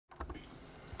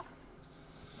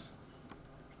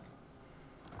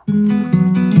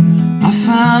I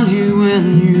found you when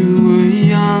you were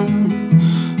young,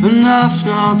 enough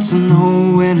not to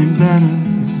know any better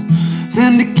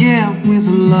than to get with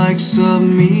the likes of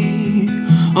me.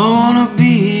 I wanna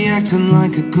be acting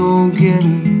like a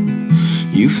go-getter.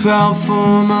 You fell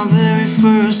for my very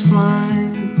first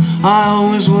line. I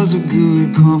always was a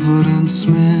good confidence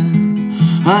man.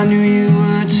 I knew you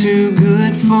were too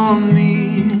good for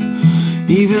me,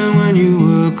 even when you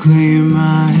were clean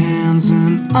my hands.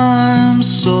 And I'm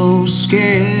so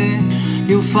scared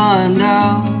you'll find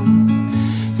out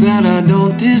that I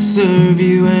don't deserve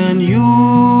you, and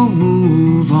you'll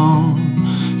move on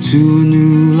to a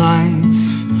new life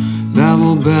that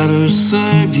will better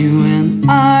serve you. And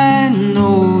I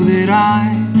know that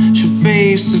I should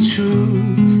face the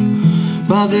truth,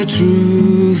 but the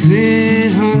truth,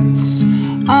 it hurts.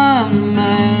 I'm the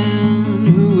man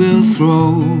who will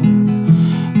throw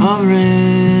a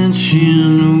wrench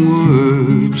in the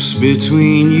works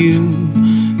between you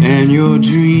and your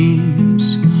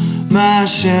dreams. My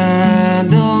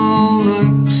shadow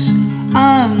lurks.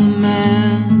 I'm the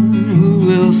man who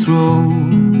will throw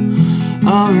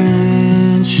a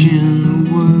wrench in the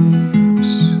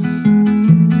works.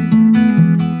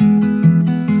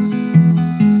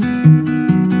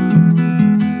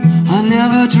 I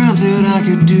never dreamt that I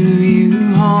could do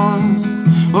you harm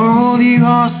or hold you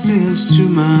hostage to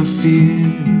my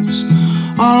fears.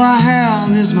 All I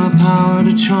have is my power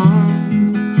to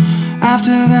charm.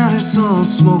 After that it's all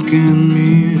smoke and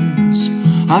mirrors.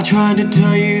 I tried to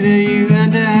tell you that you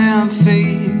had to have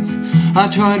faith. I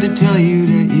tried to tell you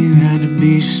that you had to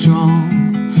be strong.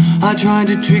 I tried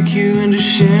to trick you into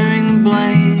sharing the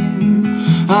blame.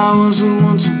 I was the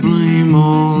one to blame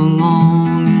all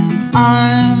along. And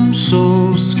I'm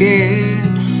so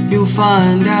scared you'll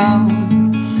find out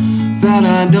that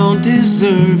I don't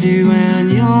deserve you,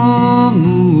 and you'll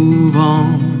move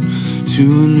on to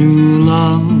a new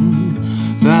love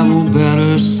that will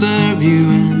better serve you.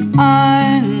 And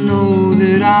I know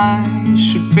that I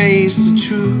should face the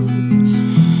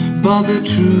truth, but the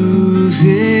truth,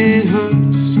 it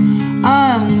hurts.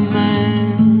 I'm the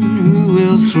man who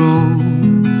will throw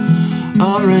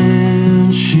a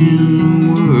wrench in the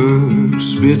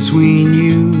works between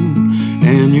you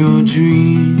and your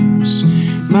dreams.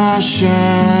 My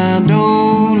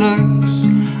shadow lurks.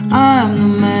 I'm the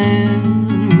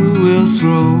man who will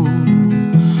throw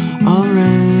a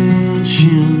wrench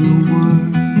in the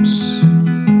works.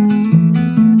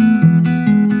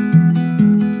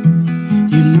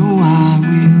 You know I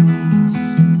will.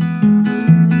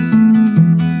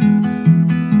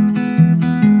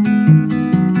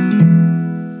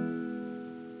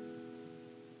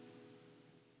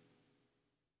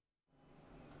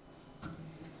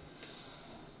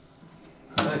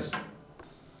 Nice.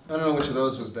 I don't know which of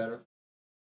those was better.